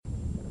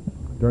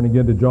Turn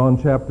again to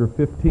John chapter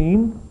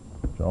 15.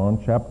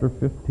 John chapter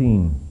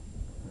 15.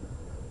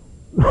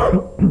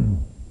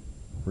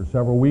 For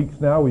several weeks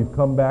now, we've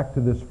come back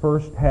to this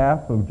first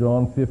half of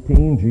John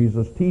 15,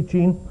 Jesus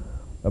teaching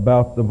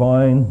about the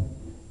vine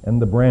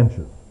and the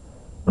branches.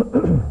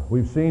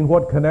 We've seen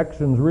what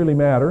connections really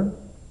matter,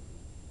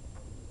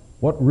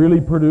 what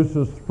really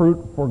produces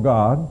fruit for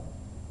God.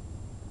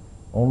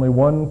 Only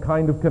one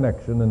kind of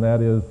connection, and that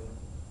is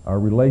our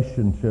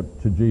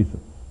relationship to Jesus.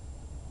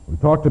 We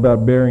talked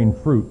about bearing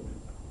fruit,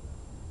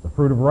 the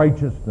fruit of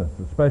righteousness,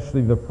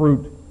 especially the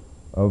fruit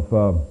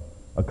of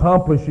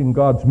accomplishing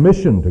God's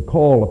mission to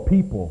call a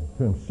people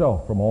to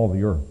himself from all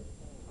the earth.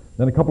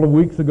 Then a couple of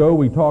weeks ago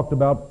we talked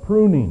about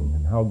pruning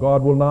and how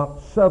God will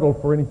not settle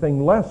for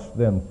anything less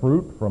than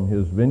fruit from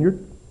his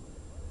vineyard.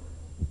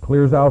 He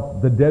clears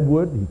out the dead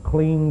wood, he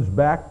cleans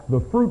back the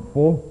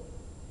fruitful.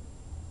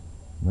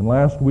 And then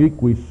last week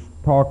we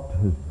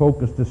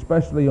focused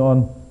especially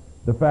on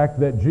the fact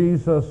that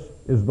Jesus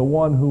is the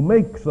one who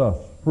makes us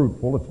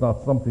fruitful. It's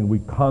not something we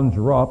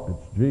conjure up.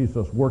 It's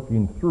Jesus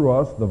working through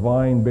us, the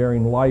vine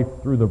bearing life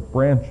through the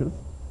branches.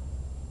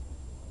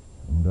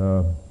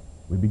 And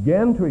we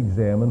began to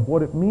examine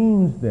what it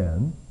means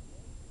then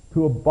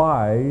to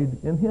abide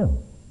in him,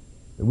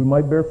 that we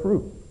might bear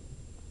fruit,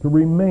 to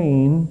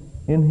remain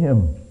in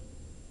him.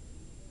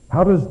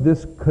 How does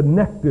this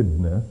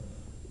connectedness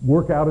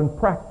work out in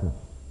practice?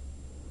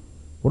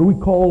 What are we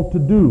called to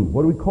do?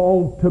 What are we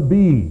called to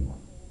be?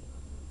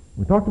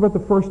 We talked about the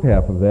first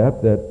half of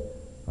that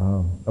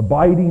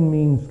abiding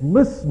means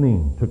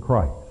listening to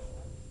Christ,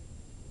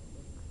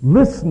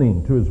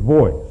 listening to his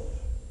voice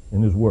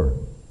in his word.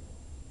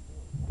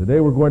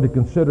 Today we're going to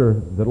consider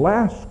the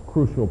last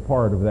crucial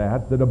part of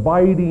that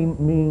abiding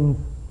means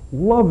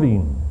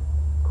loving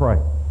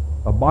Christ,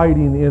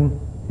 abiding in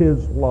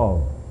his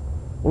love.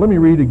 Well, let me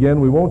read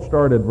again. We won't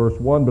start at verse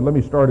 1, but let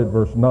me start at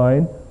verse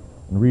 9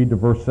 and read to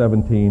verse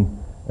 17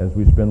 as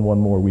we spend one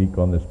more week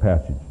on this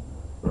passage.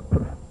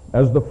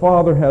 As the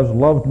Father has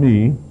loved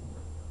me,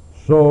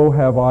 so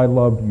have I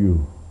loved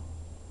you.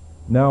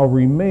 Now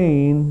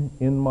remain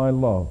in my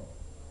love.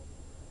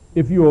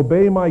 If you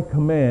obey my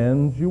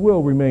commands, you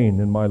will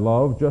remain in my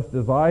love, just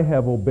as I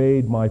have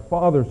obeyed my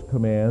Father's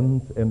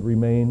commands and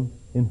remain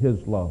in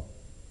his love.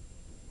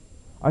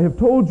 I have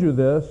told you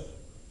this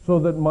so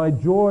that my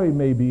joy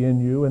may be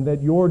in you and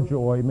that your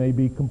joy may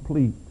be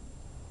complete.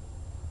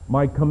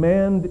 My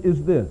command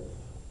is this: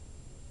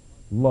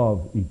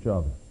 love each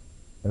other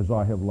as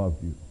I have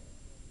loved you.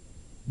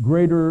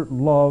 Greater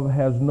love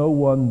has no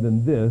one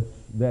than this,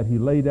 that he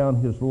lay down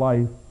his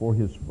life for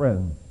his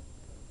friends.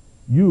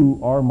 You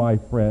are my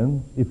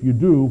friends if you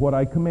do what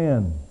I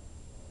command.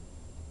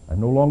 I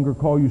no longer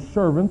call you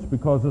servants,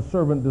 because a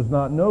servant does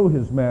not know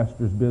his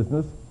master's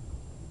business.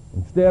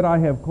 Instead, I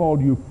have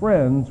called you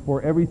friends,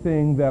 for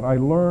everything that I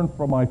learned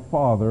from my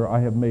Father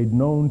I have made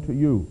known to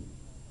you.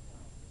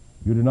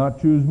 You did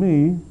not choose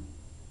me,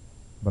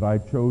 but I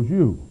chose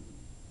you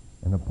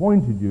and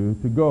appointed you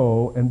to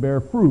go and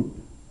bear fruit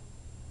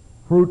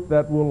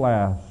that will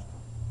last.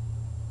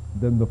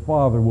 Then the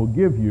Father will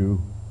give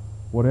you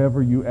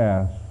whatever you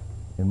ask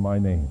in my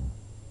name.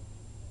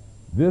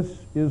 This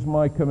is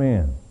my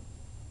command: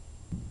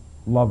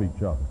 love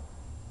each other.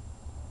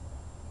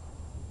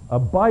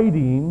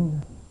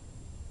 Abiding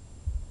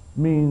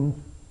means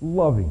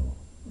loving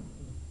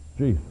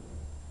Jesus.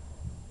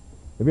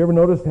 Have you ever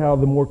noticed how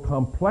the more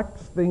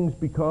complex things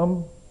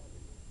become,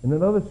 in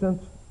another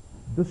sense,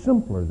 the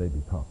simpler they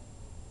become?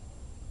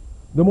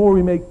 The more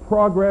we make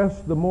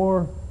progress, the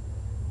more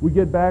we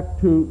get back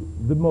to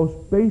the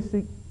most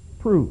basic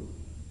truths.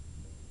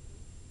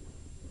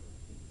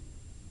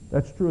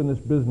 That's true in this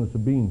business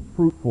of being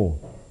fruitful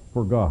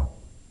for God.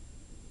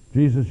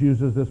 Jesus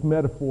uses this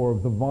metaphor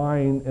of the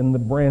vine and the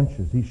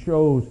branches. He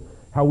shows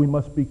how we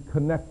must be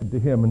connected to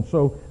him. And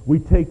so we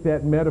take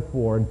that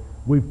metaphor and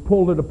we've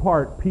pulled it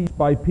apart piece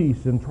by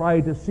piece and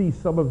tried to see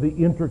some of the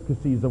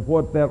intricacies of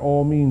what that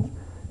all means.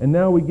 And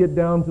now we get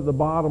down to the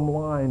bottom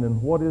line.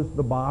 And what is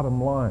the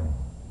bottom line?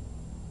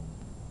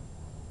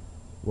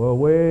 Well,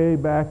 way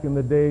back in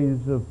the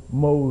days of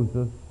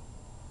Moses,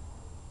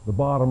 the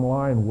bottom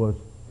line was,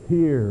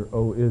 "Hear,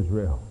 O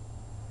Israel,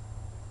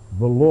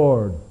 the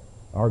Lord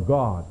our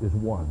God is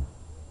one."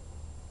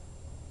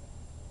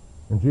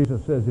 And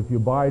Jesus says, if you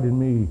abide in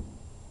me,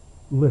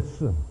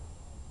 listen,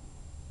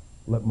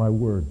 let my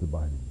words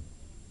abide in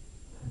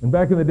you. And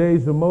back in the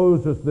days of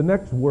Moses, the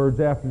next words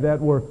after that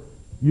were,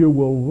 you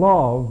will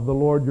love the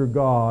Lord your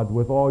God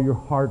with all your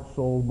heart,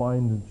 soul,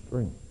 mind, and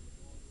strength.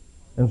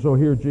 And so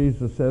here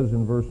Jesus says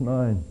in verse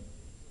 9,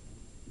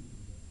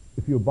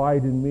 if you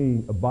abide in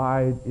me,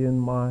 abide in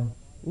my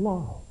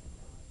love.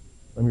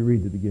 Let me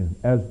read it again.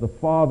 As the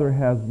Father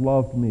has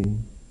loved me,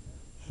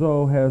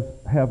 so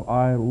have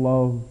I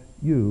loved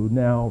you.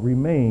 Now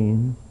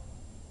remain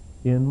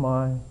in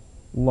my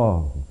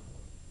love.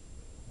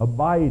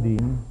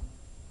 Abiding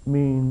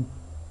means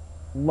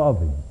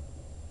loving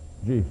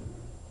Jesus.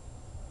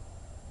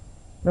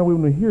 Now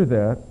when we hear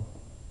that,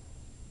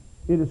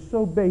 it is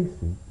so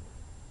basic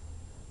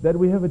that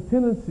we have a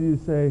tendency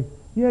to say,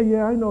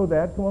 Yeah, I know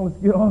that. Come on, let's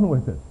get on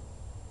with it.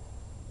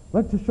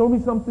 Let's just show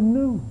me something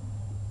new.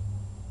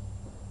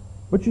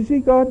 But you see,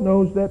 God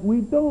knows that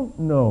we don't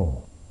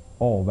know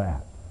all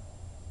that.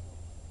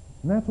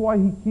 And that's why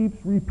he keeps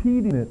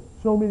repeating it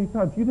so many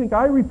times. You think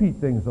I repeat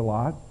things a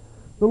lot.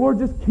 The Lord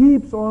just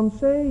keeps on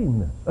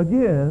saying this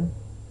again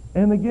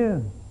and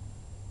again.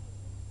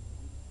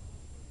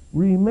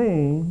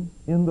 Remain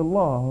in the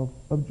love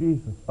of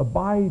Jesus.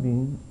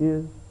 Abiding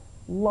is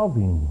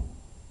loving.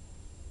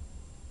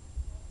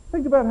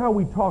 Think about how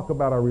we talk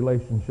about our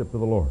relationship to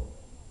the Lord.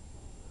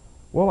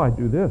 Well, I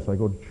do this. I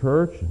go to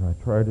church and I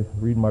try to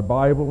read my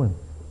Bible and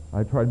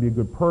I try to be a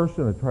good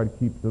person. I try to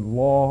keep the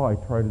law. I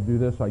try to do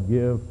this. I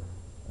give.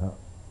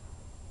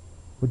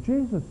 But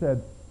Jesus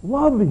said,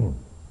 love him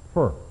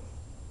first.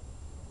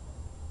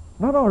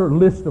 Not our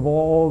list of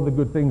all the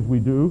good things we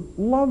do.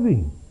 Love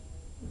him.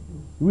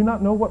 Do we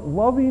not know what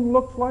loving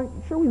looks like?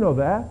 Sure, we know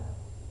that.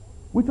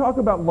 We talk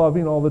about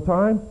loving all the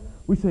time.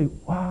 We say,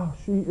 wow,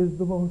 she is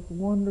the most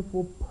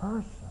wonderful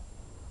person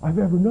I've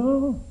ever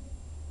known.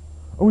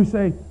 Or we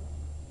say,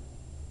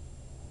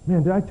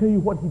 man, did I tell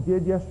you what he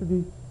did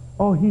yesterday?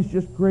 Oh, he's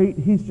just great.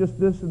 He's just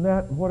this and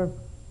that and whatever.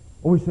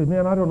 Or we say,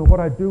 man, I don't know what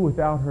I'd do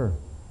without her.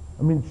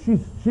 I mean,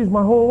 she's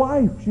my whole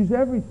life. She's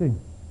everything.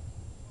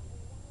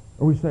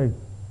 Or we say,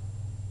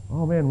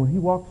 oh man, when he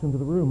walks into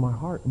the room, my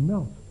heart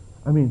melts.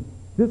 I mean,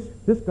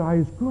 this guy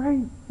is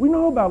great. We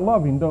know about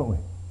loving, don't we?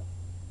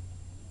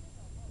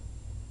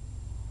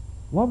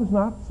 Love is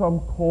not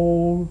some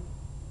cold,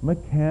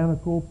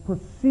 mechanical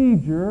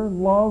procedure.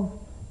 Love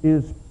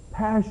is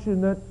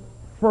passionate,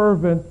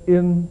 fervent,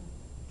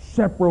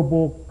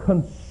 inseparable,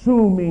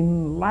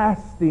 consuming,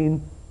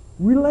 lasting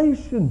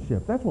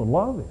relationship. That's what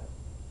love is.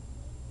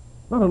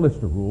 Not a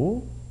list of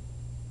rules.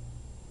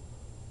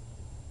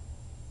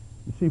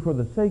 You see, for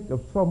the sake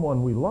of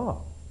someone we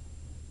love,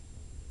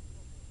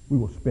 we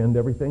will spend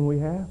everything we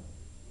have.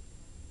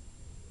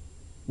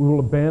 We will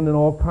abandon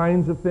all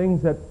kinds of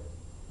things that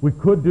we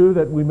could do,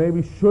 that we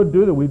maybe should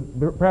do, that we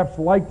perhaps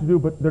like to do,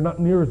 but they're not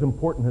near as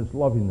important as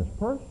loving this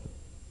person.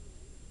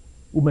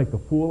 We'll make a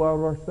fool out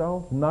of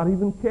ourselves and not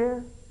even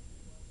care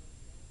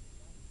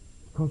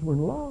because we're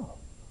in love.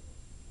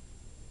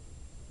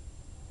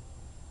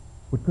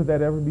 But could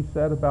that ever be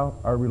said about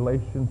our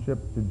relationship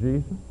to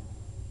Jesus?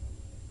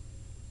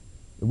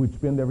 That we'd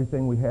spend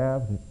everything we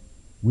have, that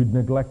we'd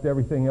neglect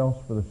everything else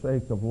for the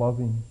sake of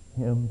loving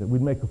him, that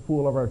we'd make a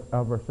fool of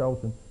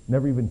ourselves and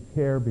never even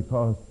care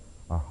because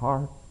our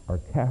hearts are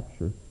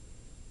captured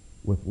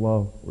with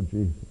love for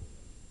Jesus.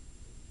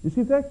 You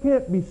see, if that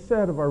can't be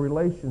said of our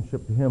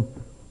relationship to him,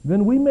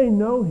 then we may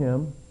know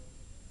him,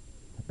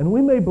 and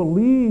we may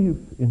believe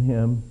in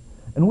him,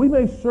 and we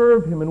may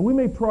serve him, and we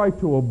may try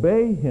to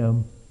obey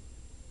him,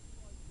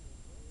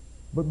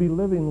 but be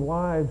living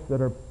lives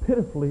that are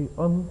pitifully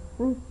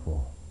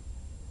unfruitful.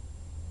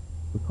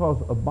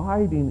 Because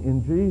abiding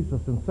in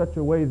Jesus in such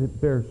a way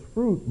that bears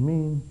fruit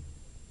means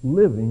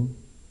living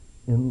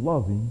in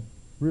loving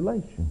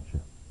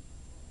relationship.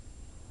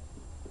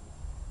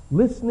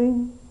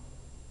 Listening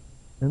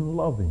and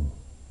loving.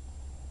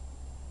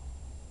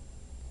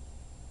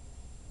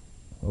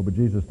 Oh, but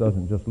Jesus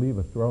doesn't just leave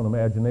us to our own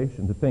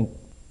imagination to think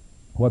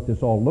what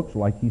this all looks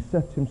like. He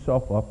sets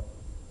himself up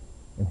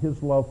and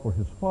his love for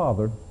his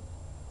Father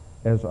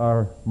as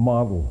our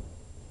model.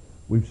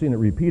 We've seen it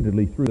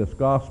repeatedly through this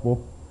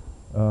gospel,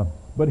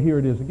 but here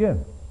it is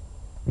again.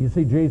 You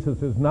see,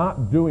 Jesus is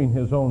not doing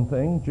his own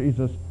thing.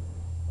 Jesus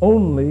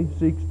only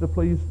seeks to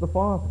please the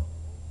Father.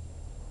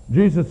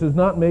 Jesus is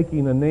not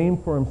making a name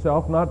for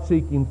himself, not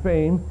seeking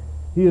fame.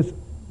 He is,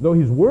 though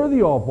he's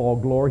worthy of all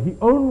glory, he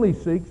only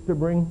seeks to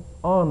bring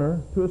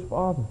honor to his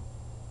Father.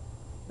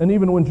 And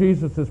even when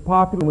Jesus is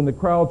popular, when the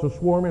crowds are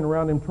swarming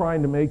around him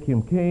trying to make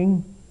him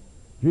king,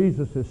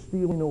 Jesus is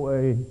stealing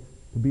away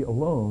to be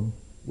alone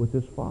with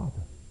his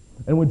Father.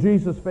 And when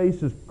Jesus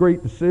faces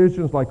great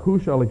decisions like who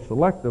shall he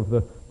select of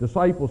the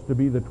disciples to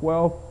be the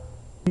 12,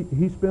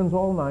 he spends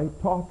all night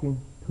talking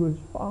to his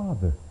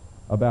Father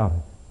about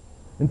it.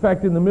 In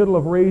fact, in the middle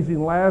of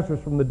raising Lazarus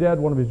from the dead,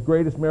 one of his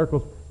greatest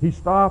miracles, he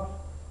stops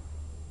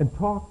and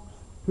talks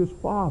to his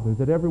Father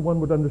that everyone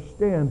would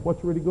understand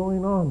what's really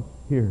going on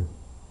here.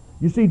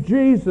 You see,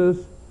 Jesus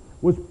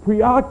was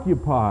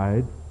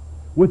preoccupied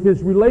with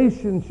his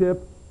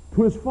relationship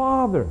to his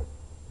Father.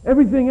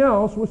 Everything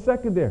else was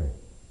secondary.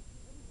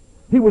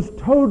 He was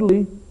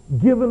totally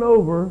given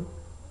over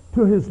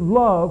to his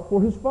love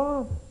for his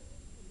Father.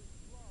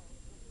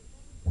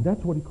 And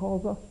that's what he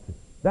calls us to.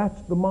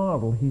 That's the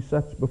model he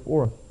sets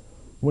before us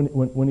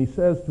when he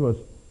says to us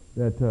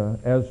that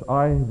as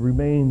I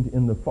remained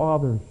in the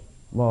Father's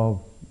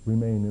love,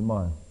 remain in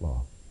my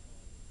love.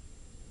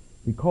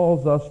 He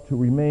calls us to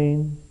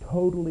remain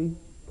totally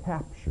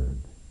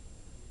captured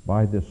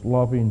by this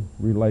loving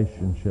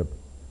relationship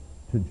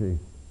to Jesus.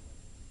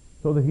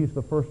 So that he's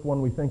the first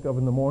one we think of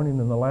in the morning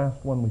and the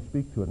last one we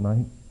speak to at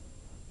night.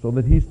 So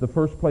that he's the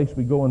first place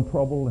we go in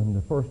trouble and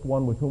the first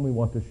one with whom we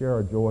want to share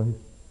our joys.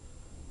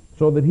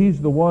 So that he's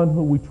the one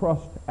who we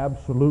trust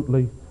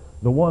absolutely,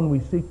 the one we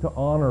seek to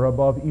honor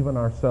above even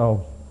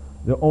ourselves,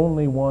 the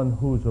only one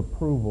whose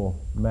approval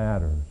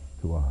matters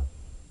to us.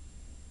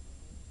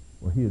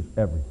 Well, he is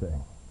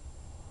everything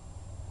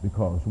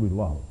because we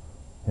love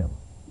him.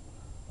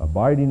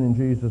 Abiding in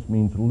Jesus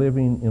means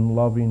living in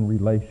loving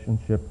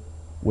relationship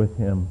with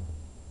him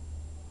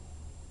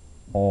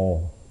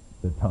all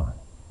the time.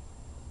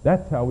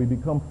 That's how we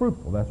become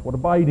fruitful. That's what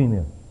abiding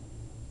is.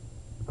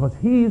 Because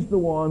he's the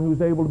one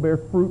who's able to bear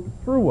fruit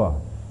through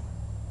us.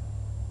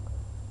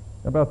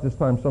 About this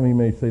time, some of you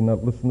may say, no,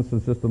 listen, this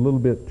is just a little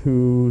bit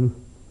too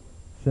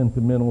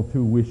sentimental,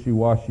 too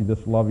wishy-washy,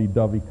 this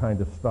lovey-dovey kind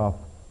of stuff.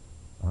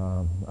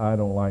 I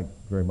don't like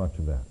very much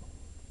of that.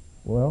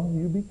 Well,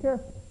 you be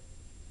careful.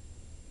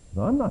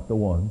 Now, I'm not the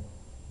one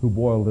who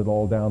boiled it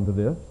all down to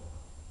this.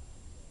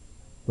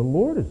 The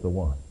Lord is the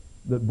one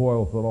that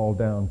boils it all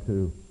down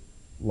to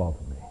love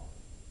me.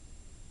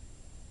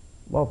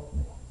 Love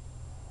me.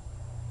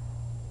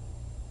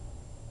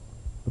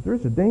 But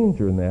there's a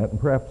danger in that, and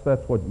perhaps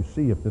that's what you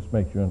see if this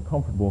makes you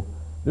uncomfortable.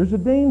 There's a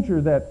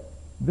danger that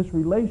this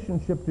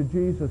relationship to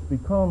Jesus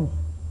becomes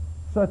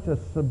such a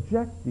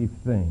subjective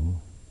thing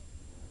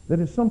that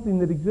is something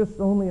that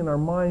exists only in our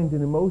mind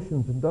and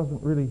emotions and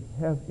doesn't really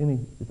have any,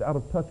 is out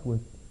of touch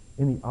with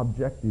any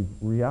objective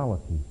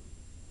reality.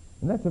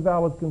 And that's a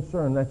valid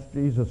concern. That's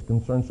Jesus'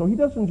 concern. So he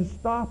doesn't just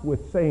stop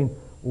with saying,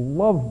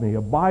 love me,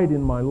 abide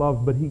in my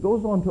love, but he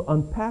goes on to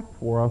unpack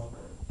for us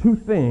two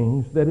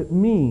things that it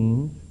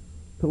means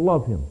to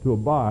love him, to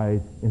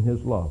abide in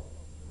his love.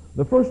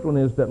 The first one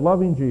is that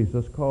loving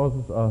Jesus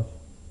causes us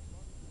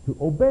to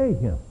obey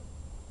him.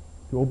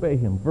 To obey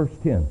him. Verse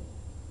 10.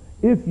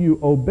 If you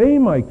obey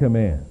my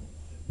commands,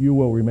 you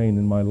will remain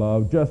in my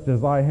love, just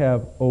as I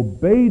have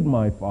obeyed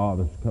my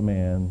Father's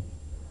commands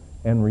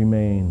and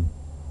remain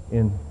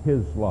in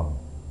his love.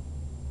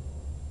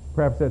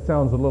 Perhaps that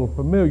sounds a little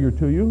familiar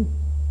to you.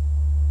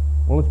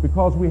 Well, it's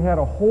because we had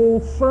a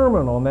whole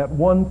sermon on that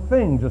one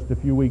thing just a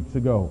few weeks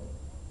ago.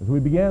 As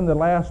we began the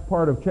last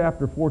part of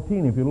chapter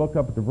 14, if you look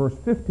up at the verse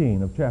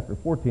 15 of chapter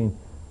 14,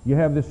 you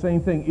have this same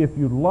thing. If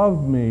you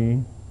love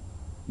me,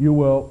 you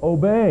will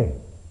obey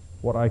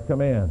what I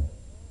command.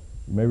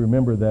 You may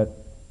remember that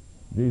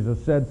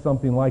Jesus said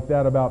something like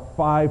that about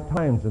 5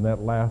 times in that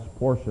last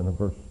portion of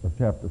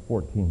chapter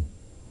 14.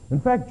 In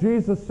fact,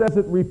 Jesus says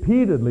it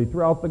repeatedly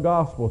throughout the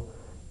Gospels.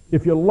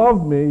 If you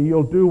love me,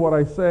 you'll do what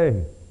I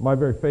say. My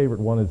very favorite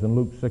one is in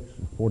Luke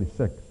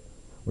 6:46,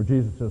 where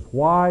Jesus says,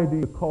 why do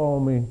you call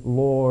me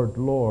Lord,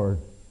 Lord,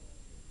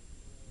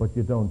 but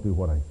you don't do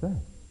what I say?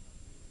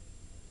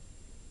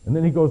 And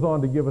then he goes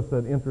on to give us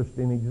an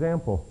interesting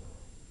example.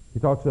 He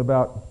talks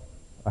about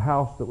a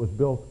house that was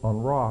built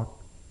on rock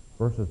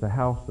versus a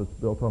house that's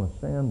built on a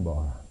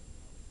sandbar.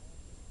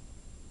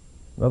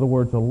 In other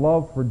words, a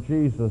love for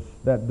Jesus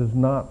that does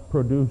not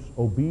produce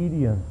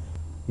obedience,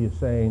 he is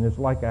saying, is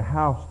like a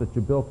house that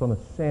you built on a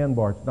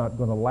sandbar. It's not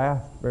going to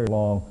last very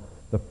long.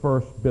 The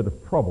first bit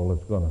of trouble is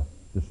going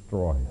to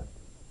destroy it.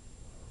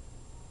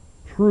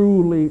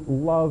 Truly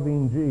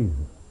loving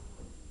Jesus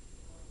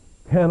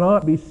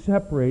cannot be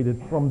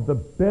separated from the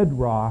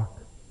bedrock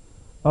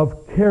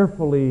of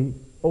carefully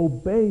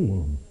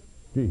obeying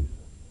Jesus.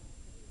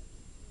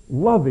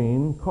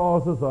 Loving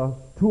causes us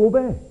to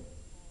obey.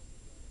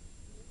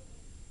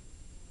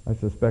 I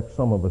suspect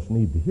some of us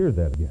need to hear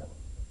that again.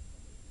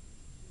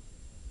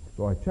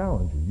 So I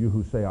challenge you, you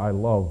who say, I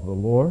love the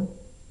Lord,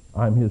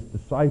 I'm his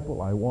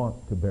disciple, I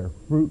want to bear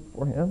fruit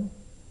for him.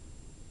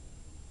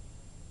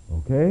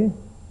 Okay?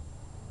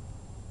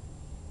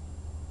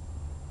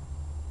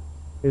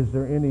 Is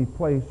there any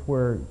place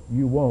where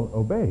you won't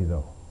obey,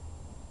 though?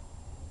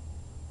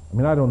 I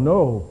mean, I don't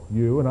know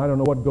you, and I don't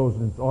know what goes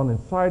on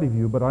inside of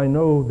you, but I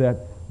know that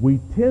we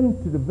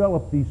tend to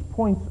develop these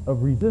points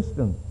of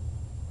resistance.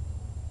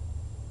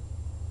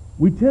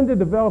 We tend to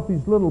develop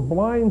these little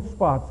blind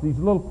spots, these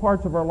little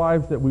parts of our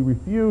lives that we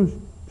refuse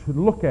to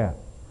look at.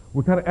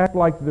 We kind of act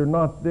like they're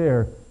not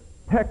there.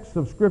 Texts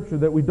of Scripture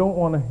that we don't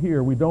want to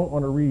hear, we don't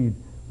want to read,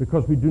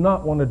 because we do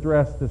not want to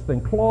address this thing.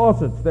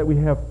 Closets that we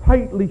have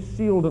tightly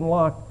sealed and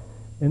locked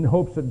in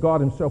hopes that God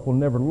himself will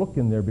never look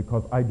in there,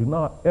 because I do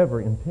not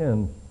ever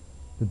intend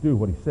to do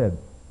what he said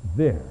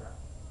there.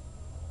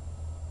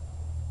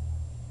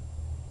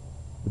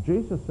 But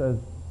Jesus says,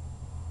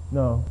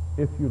 no,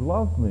 if you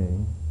love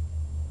me,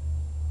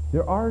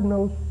 there are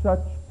no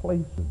such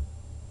places.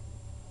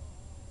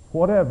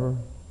 Whatever,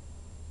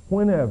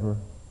 whenever,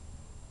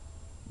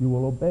 you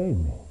will obey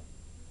me.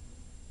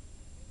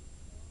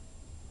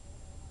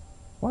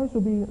 Why is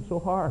obedience so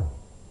hard?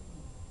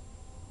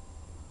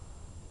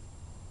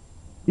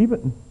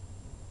 Even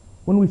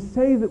when we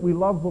say that we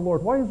love the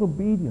Lord, why is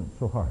obedience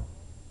so hard?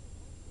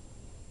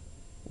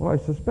 Well, I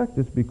suspect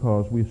it's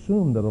because we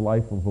assume that a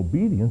life of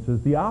obedience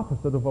is the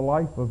opposite of a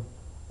life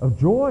of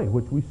joy,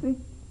 which we seek.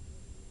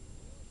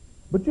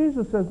 But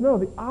Jesus says, no,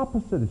 the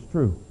opposite is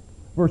true.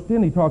 Verse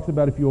 10, he talks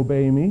about if you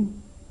obey me,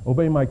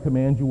 obey my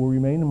commands, you will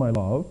remain in my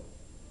love.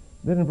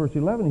 Then in verse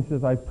 11, he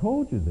says, I've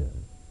told you this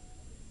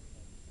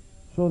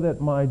so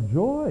that my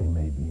joy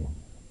may be in you,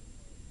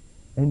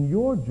 and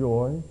your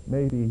joy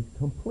may be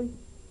complete.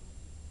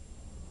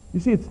 You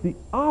see, it's the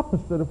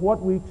opposite of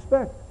what we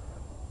expect.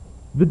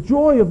 The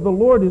joy of the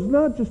Lord is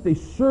not just a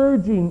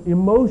surging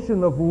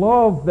emotion of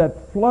love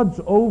that floods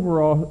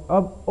over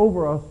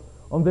us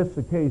on this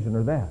occasion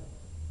or that.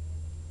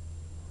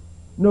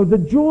 No, the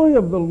joy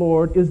of the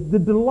Lord is the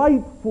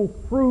delightful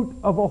fruit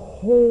of a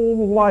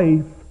whole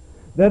life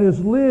that is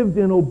lived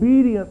in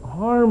obedient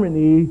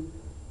harmony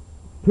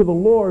to the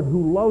Lord,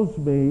 who loves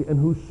me and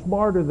who's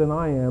smarter than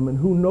I am and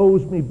who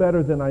knows me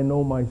better than I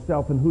know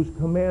myself and whose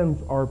commands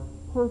are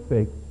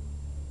perfect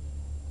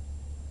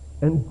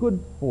and good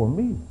for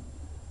me.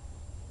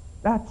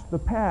 That's the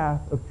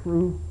path of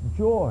true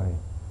joy.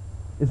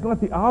 It's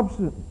not the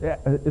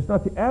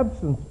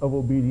absence of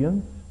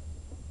obedience,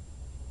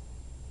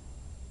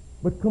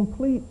 but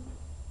complete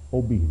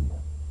obedience.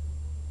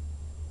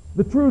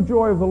 The true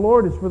joy of the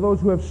Lord is for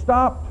those who have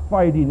stopped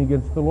fighting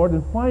against the Lord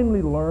and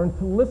finally learned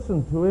to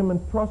listen to Him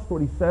and trust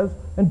what He says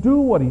and do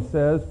what He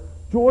says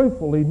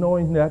joyfully,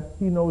 knowing that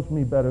He knows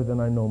me better than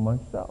I know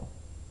myself.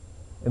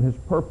 And His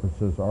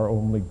purposes are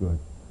only good.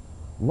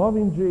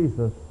 Loving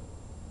Jesus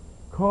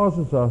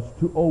causes us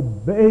to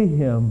obey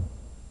Him,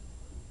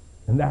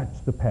 and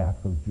that's the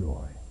path of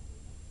joy.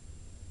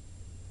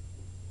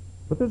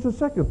 But there's a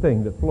second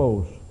thing that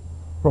flows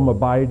from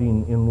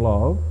abiding in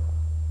love,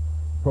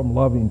 from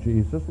loving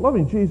Jesus.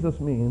 Loving Jesus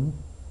means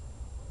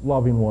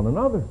loving one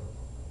another.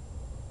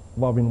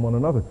 Loving one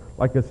another.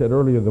 Like I said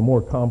earlier, the more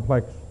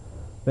complex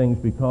things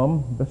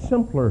become, the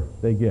simpler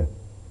they get.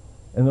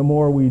 And the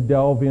more we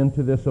delve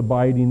into this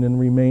abiding and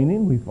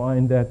remaining, we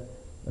find that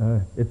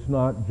it's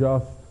not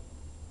just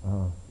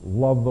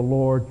love the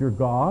Lord your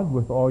God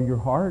with all your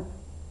heart,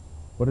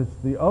 but it's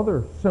the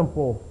other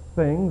simple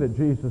thing that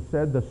Jesus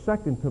said, the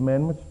second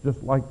commandment,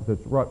 just like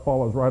that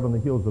follows right on the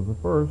heels of the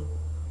first: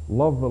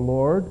 love the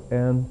Lord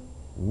and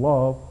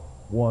love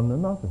one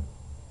another.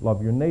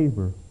 Love your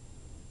neighbor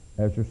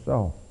as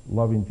yourself.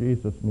 Loving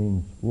Jesus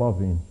means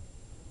loving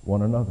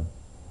one another.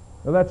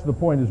 Now that's the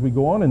point as we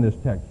go on in this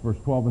text, verse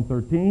 12 and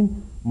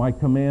 13. My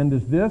command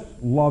is this: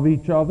 love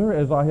each other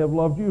as I have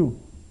loved you.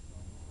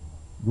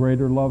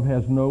 Greater love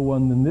has no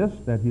one than this,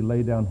 that he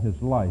lay down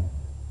his life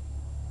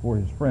for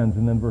his friends.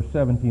 And then verse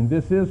 17,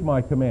 this is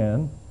my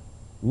command: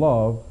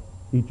 love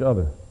each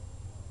other.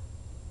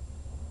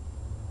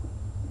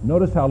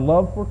 Notice how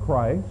love for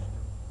Christ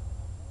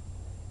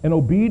and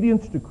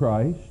obedience to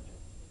Christ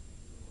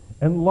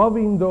and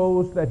loving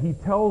those that He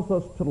tells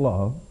us to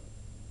love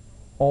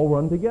all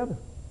run together.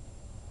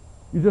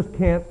 You just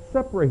can't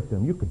separate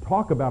them. You can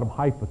talk about them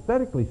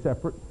hypothetically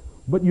separate,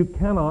 but you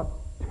cannot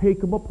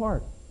take them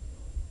apart.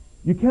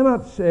 You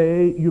cannot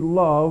say you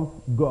love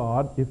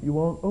God if you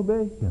won't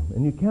obey Him.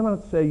 And you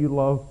cannot say you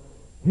love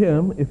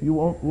Him if you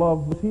won't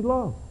love what He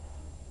loves.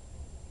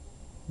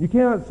 You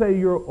cannot say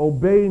you're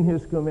obeying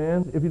His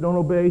commands if you don't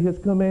obey His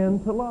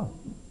command to love.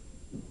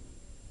 In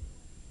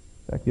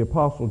fact, the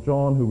Apostle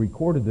John, who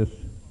recorded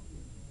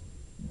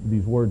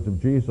these words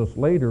of Jesus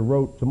later,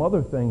 wrote some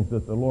other things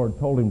that the Lord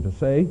told him to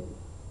say,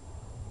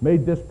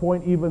 made this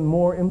point even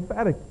more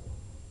emphatic.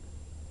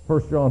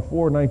 1 John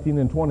 4, 19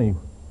 and 20.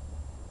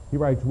 He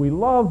writes, we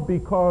love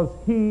because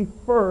He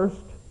first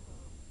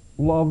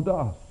loved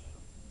us.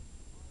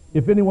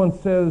 If anyone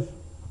says,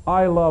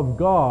 I love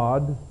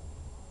God,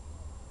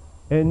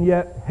 and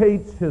yet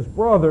hates his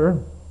brother,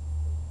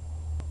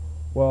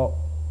 well,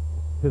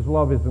 his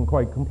love isn't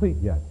quite complete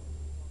yet.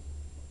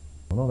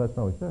 No, that's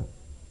not what he says.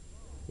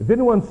 If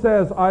anyone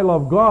says, I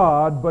love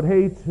God, but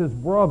hates his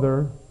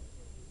brother,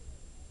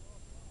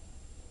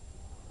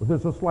 well,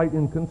 there's a slight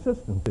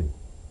inconsistency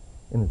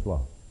in his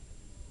love.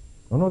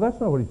 Oh, no, that's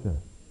not what he says.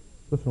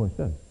 Listen to what he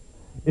says.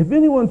 If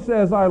anyone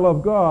says, I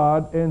love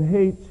God, and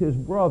hates his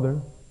brother,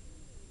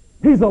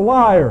 he's a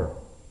liar.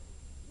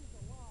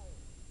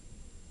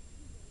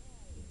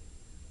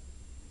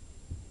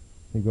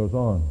 He goes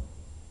on,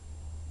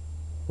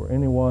 for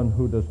anyone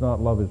who does not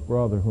love his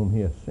brother whom he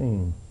has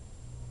seen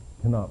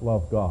cannot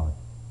love God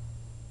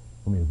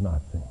whom he has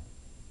not seen.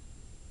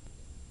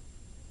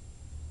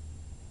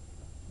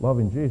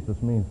 Loving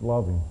Jesus means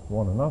loving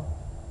one another.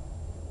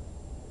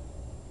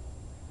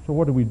 So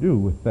what do we do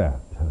with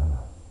that?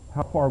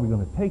 How far are we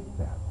going to take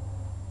that?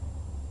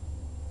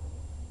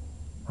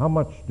 How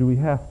much do we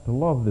have to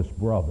love this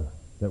brother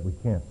that we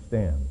can't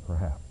stand,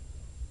 perhaps?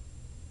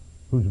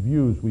 Whose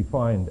views we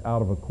find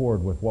out of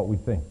accord with what we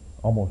think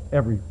almost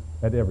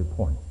at every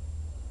point.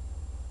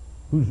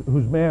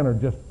 Whose manner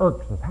just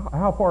irks us.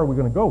 How far are we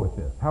going to go with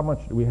this? How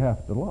much do we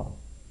have to love?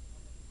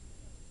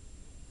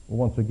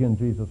 Well, once again,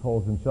 Jesus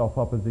holds Himself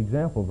up as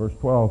example. Verse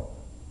 12,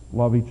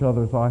 love each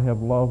other as I have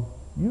loved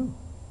you.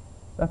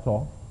 That's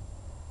all.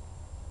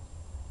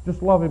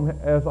 Just love Him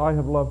as I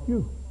have loved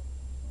you.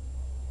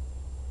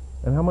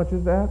 And how much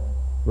is that?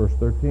 Verse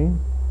 13,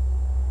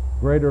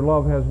 greater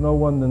love has no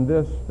one than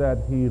this,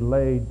 that He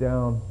laid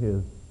down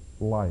His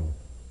life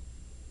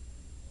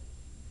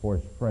for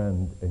His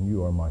friend, and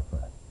you are my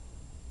friend.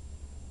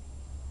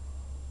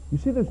 You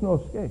see, there's no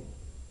escape.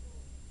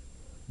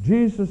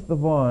 Jesus the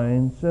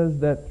vine says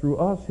that through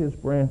us His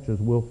branches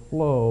will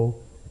flow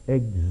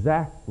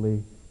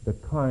exactly the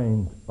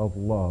kind of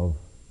love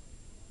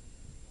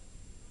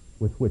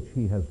with which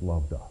he has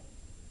loved us.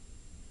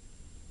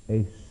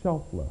 A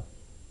selfless,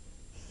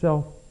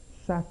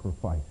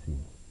 self-sacrificing,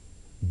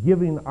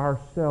 giving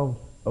ourselves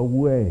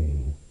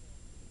away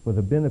for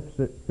the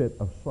benefit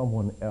of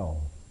someone else,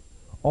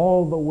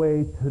 all the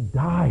way to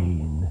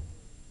dying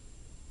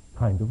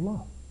kind of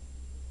love.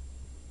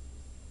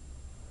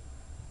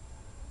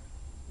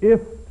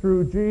 If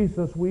through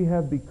Jesus we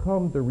have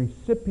become the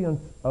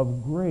recipients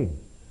of grace,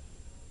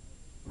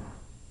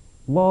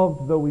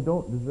 loved though we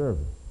don't deserve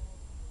it,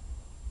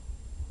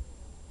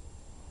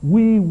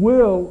 we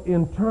will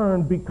in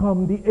turn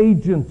become the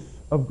agents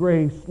of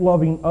grace,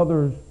 loving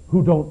others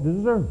who don't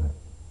deserve it.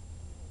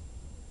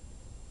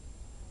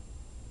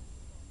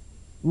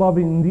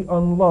 Loving the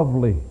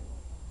unlovely,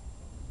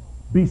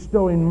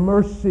 bestowing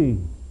mercy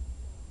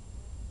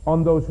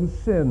on those who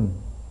sin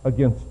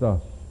against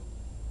us,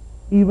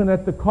 even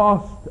at the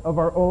cost of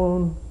our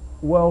own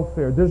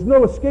welfare. There's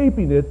no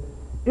escaping it.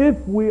 If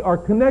we are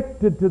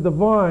connected to the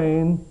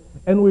vine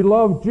and we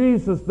love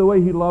Jesus the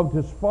way he loved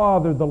his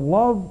Father, the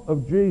love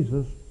of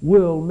Jesus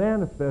will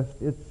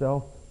manifest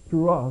itself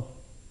through us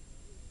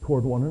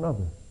toward one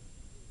another.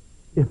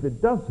 If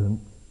it doesn't,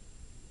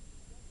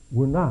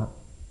 we're not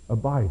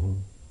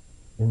abiding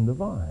in the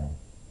vine.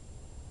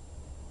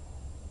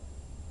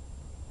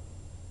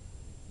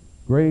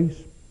 Grace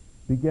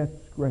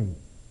begets grace.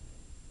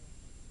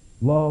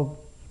 Love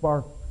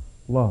sparks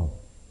love.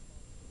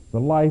 The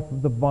life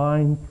of the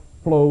vine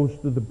flows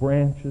through the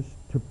branches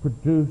to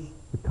produce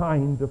the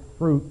kind of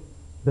fruit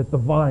that the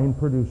vine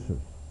produces.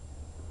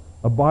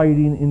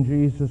 Abiding in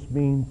Jesus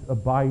means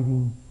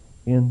abiding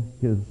in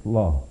his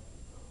love,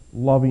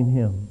 loving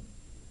him.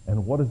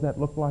 And what does that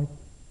look like?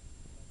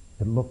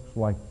 It looks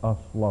like us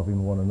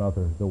loving one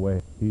another the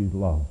way he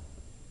loved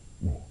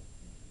me.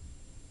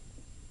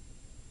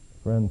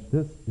 Friends,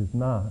 this is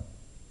not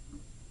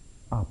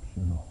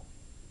optional.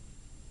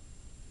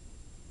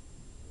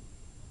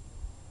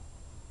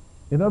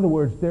 In other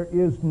words, there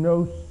is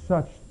no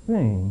such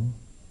thing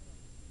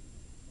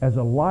as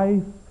a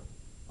life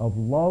of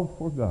love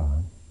for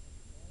God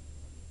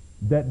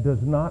that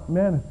does not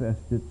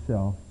manifest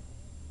itself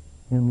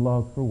in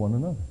love for one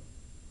another.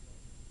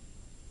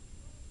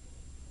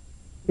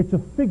 It's a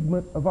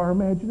figment of our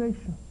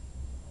imagination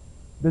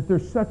that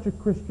there's such a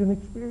Christian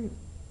experience.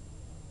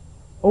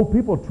 Oh,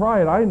 people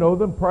try it. I know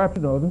them. Perhaps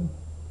you know them.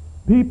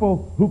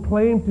 People who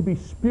claim to be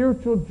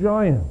spiritual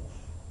giants.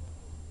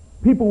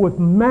 People with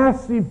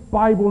massive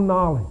Bible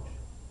knowledge.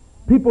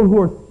 People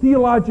who are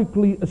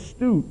theologically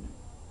astute.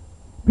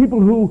 People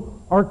who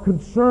are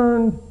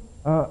concerned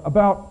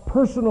about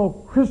personal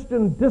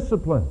Christian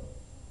discipline,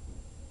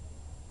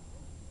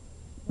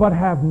 but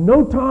have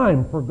no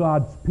time for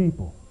God's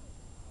people.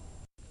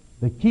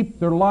 They keep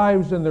their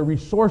lives and their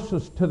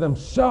resources to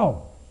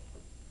themselves,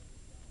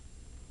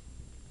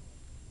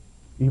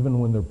 even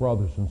when their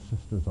brothers and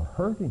sisters are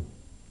hurting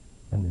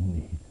and in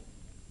need.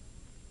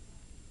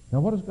 Now,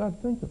 what does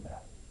God think of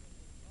that?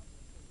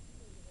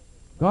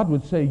 God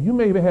would say, you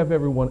may have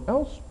everyone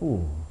else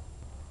fooled.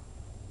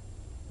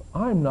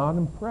 I'm not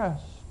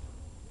impressed.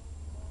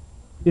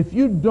 If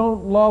you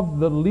don't love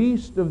the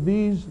least of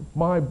these,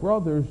 my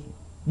brothers,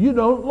 you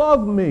don't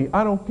love me.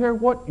 I don't care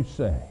what you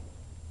say.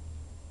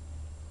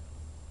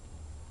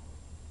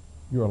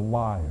 You're a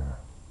liar.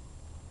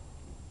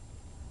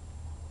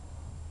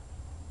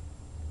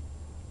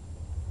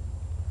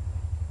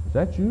 Is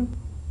that you?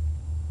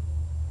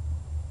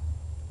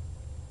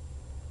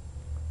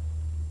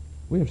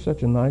 We have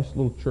such a nice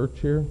little church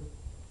here.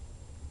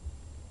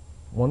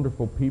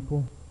 Wonderful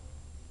people.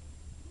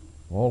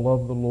 All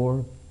love the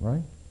Lord,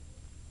 right?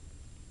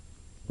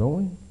 Don't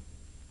we?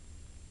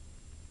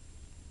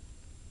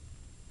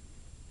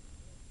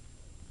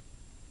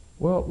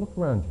 Well, look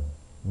around you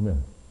a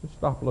minute. Just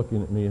stop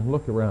looking at me and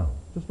look around.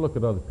 Just look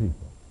at other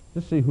people.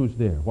 Just see who's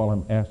there while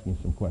I'm asking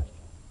some questions.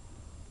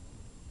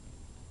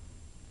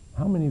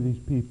 How many of these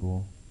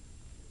people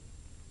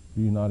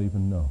do you not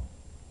even know?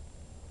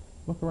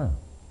 Look around.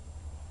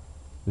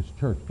 This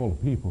church full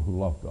of people who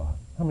love God.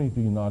 How many do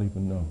you not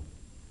even know?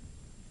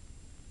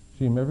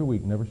 See them every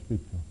week, never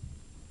speak to them.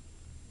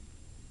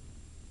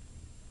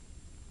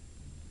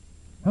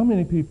 How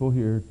many people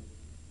here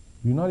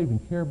do you not even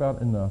care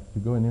about enough to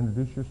go and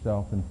introduce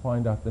yourself and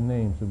find out the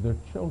names of their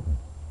children?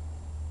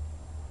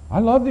 I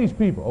love these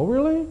people. Oh,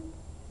 really?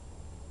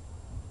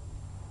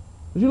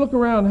 As you look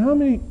around, how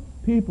many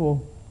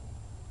people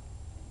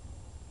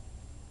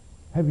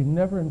have you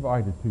never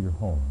invited to your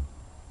home,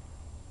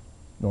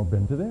 nor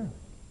been to theirs?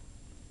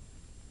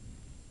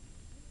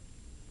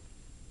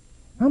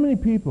 How many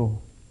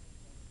people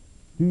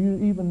do you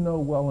even know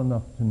well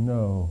enough to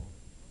know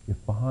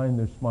if behind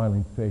their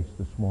smiling face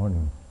this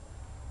morning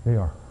they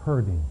are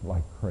hurting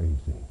like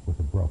crazy with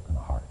a broken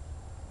heart?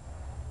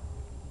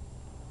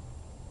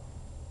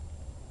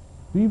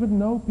 Do you even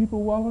know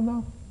people well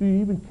enough? Do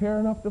you even care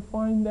enough to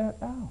find that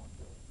out?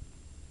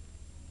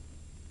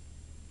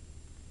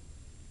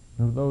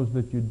 And of those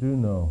that you do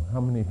know, how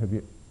many have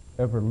you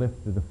ever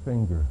lifted a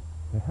finger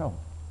to help?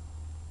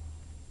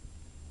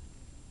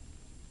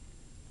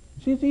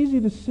 See, it's easy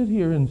to sit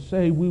here and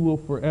say we will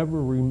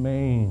forever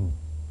remain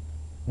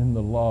in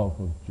the love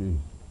of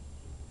Jesus.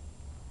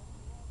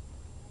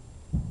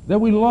 That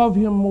we love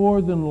him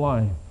more than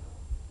life.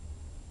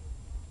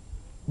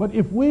 But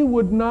if we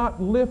would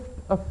not lift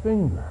a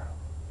finger,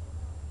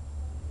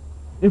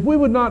 if we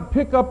would not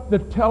pick up the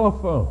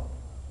telephone,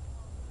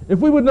 if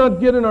we would not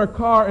get in our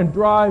car and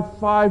drive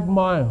 5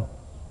 miles,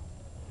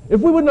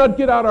 if we would not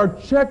get out our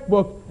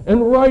checkbook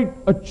and write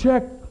a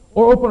check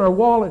or open our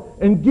wallet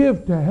and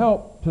give to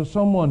help to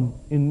someone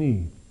in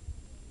need,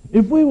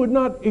 if we would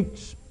not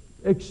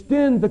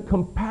extend the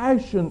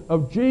compassion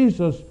of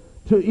Jesus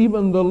to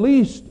even the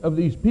least of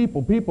these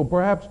people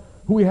perhaps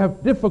who we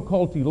have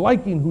difficulty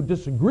liking, who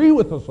disagree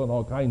with us on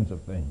all kinds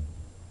of things,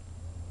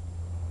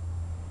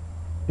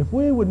 if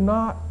we would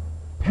not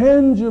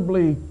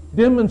tangibly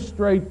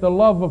demonstrate the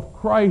love of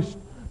Christ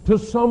to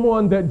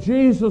someone that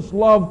Jesus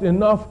loved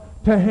enough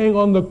to hang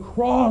on the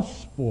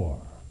cross for,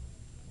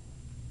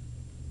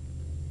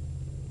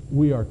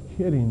 we are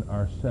kidding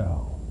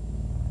ourselves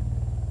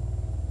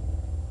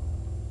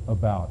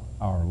about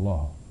our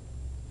love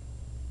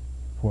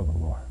for the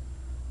Lord.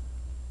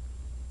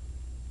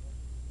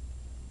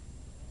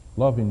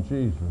 Loving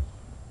Jesus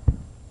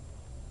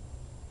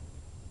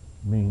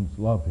means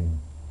loving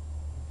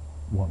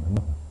one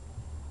another.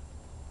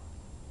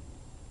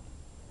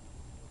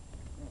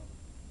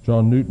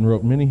 John Newton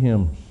wrote many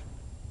hymns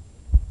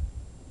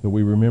that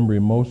we remember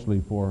him mostly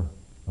for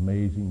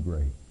Amazing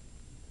Grace.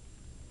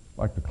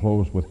 I'd like to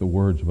close with the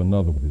words of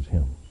another of his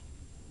hymns,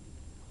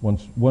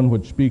 one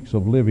which speaks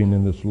of living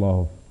in this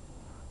love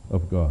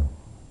of God.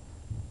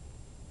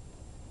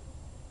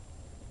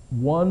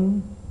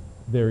 One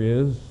there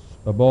is,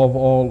 above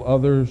all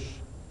others,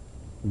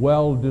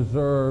 well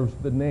deserves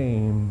the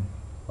name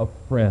of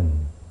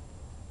friend.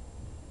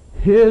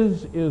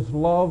 His is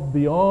love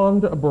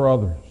beyond a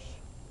brother's,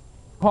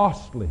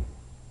 costly,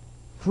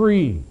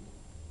 free,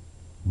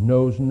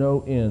 knows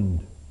no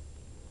end.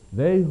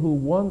 They who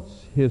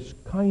once his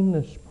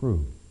kindness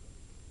prove,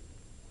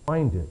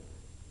 find it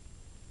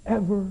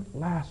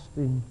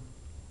everlasting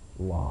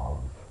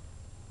love.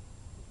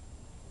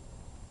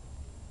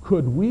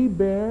 Could we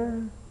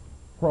bear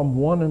from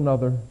one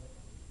another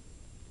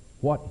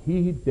what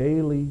he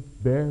daily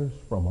bears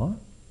from us?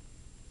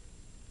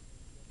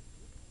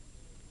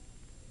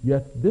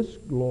 Yet this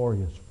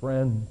glorious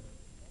friend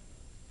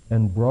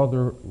and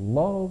brother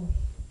loves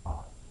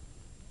us,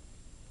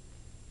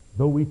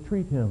 though we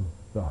treat him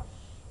thus.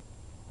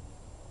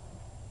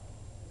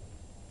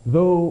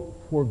 Though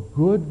for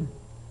good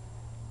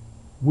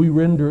we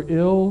render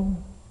ill,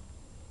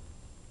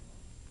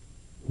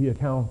 he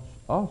accounts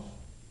us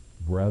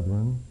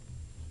brethren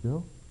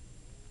still.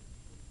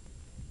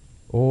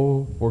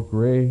 Oh, for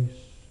grace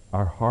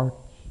our hearts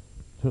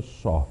to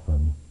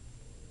soften.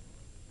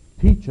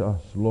 Teach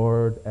us,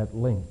 Lord, at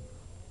length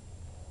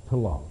to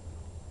love.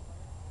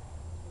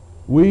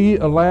 We,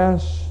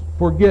 alas,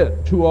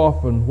 forget too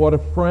often what a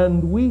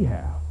friend we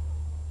have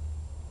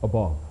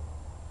above.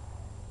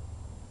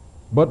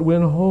 But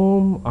when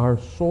home our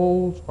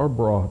souls are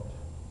brought,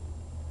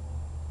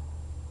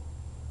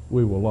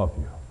 we will love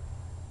you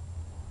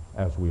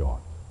as we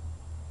ought.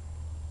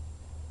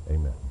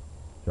 Amen.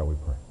 Shall we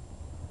pray?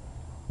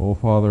 Oh,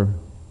 Father,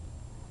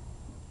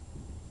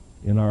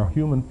 in our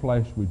human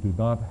flesh we do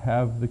not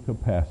have the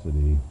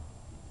capacity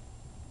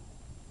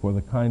for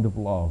the kind of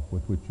love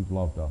with which you've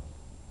loved us.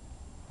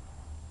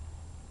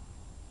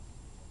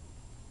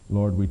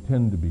 Lord, we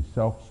tend to be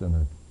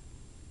self-centered,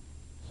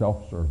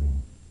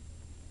 self-serving,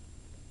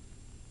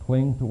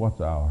 cling to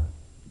what's ours,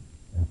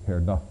 and care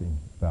nothing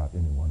about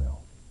anyone else.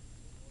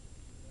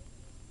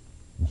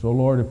 And so,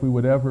 Lord, if we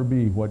would ever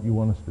be what you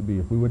want us to be,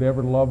 if we would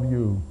ever love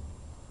you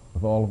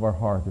with all of our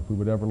heart, if we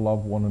would ever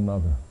love one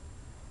another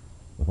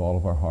with all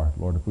of our heart,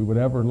 Lord, if we would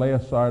ever lay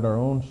aside our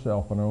own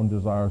self and our own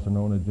desires and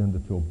our own agenda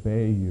to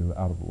obey you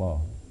out of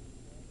love,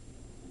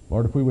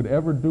 Lord, if we would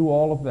ever do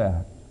all of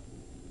that,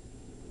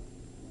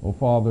 oh,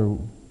 Father,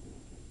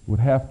 would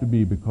have to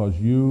be because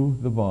you,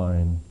 the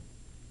vine,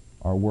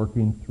 are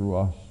working through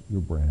us,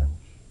 your branch,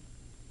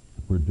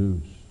 to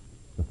produce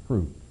the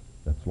fruit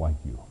that's like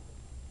you.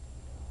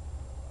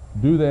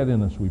 Do that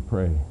in us, we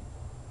pray.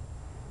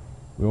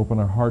 We open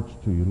our hearts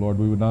to you. Lord,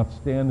 we would not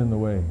stand in the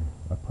way.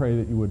 I pray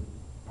that you would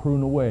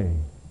prune away,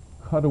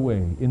 cut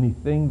away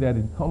anything that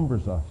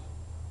encumbers us,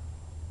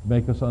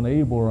 make us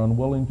unable or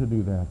unwilling to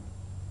do that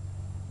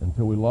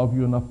until we love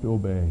you enough to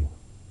obey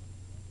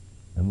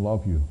and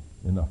love you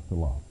enough to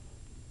love.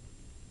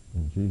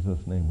 In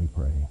Jesus' name we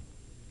pray.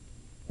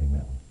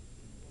 Amen.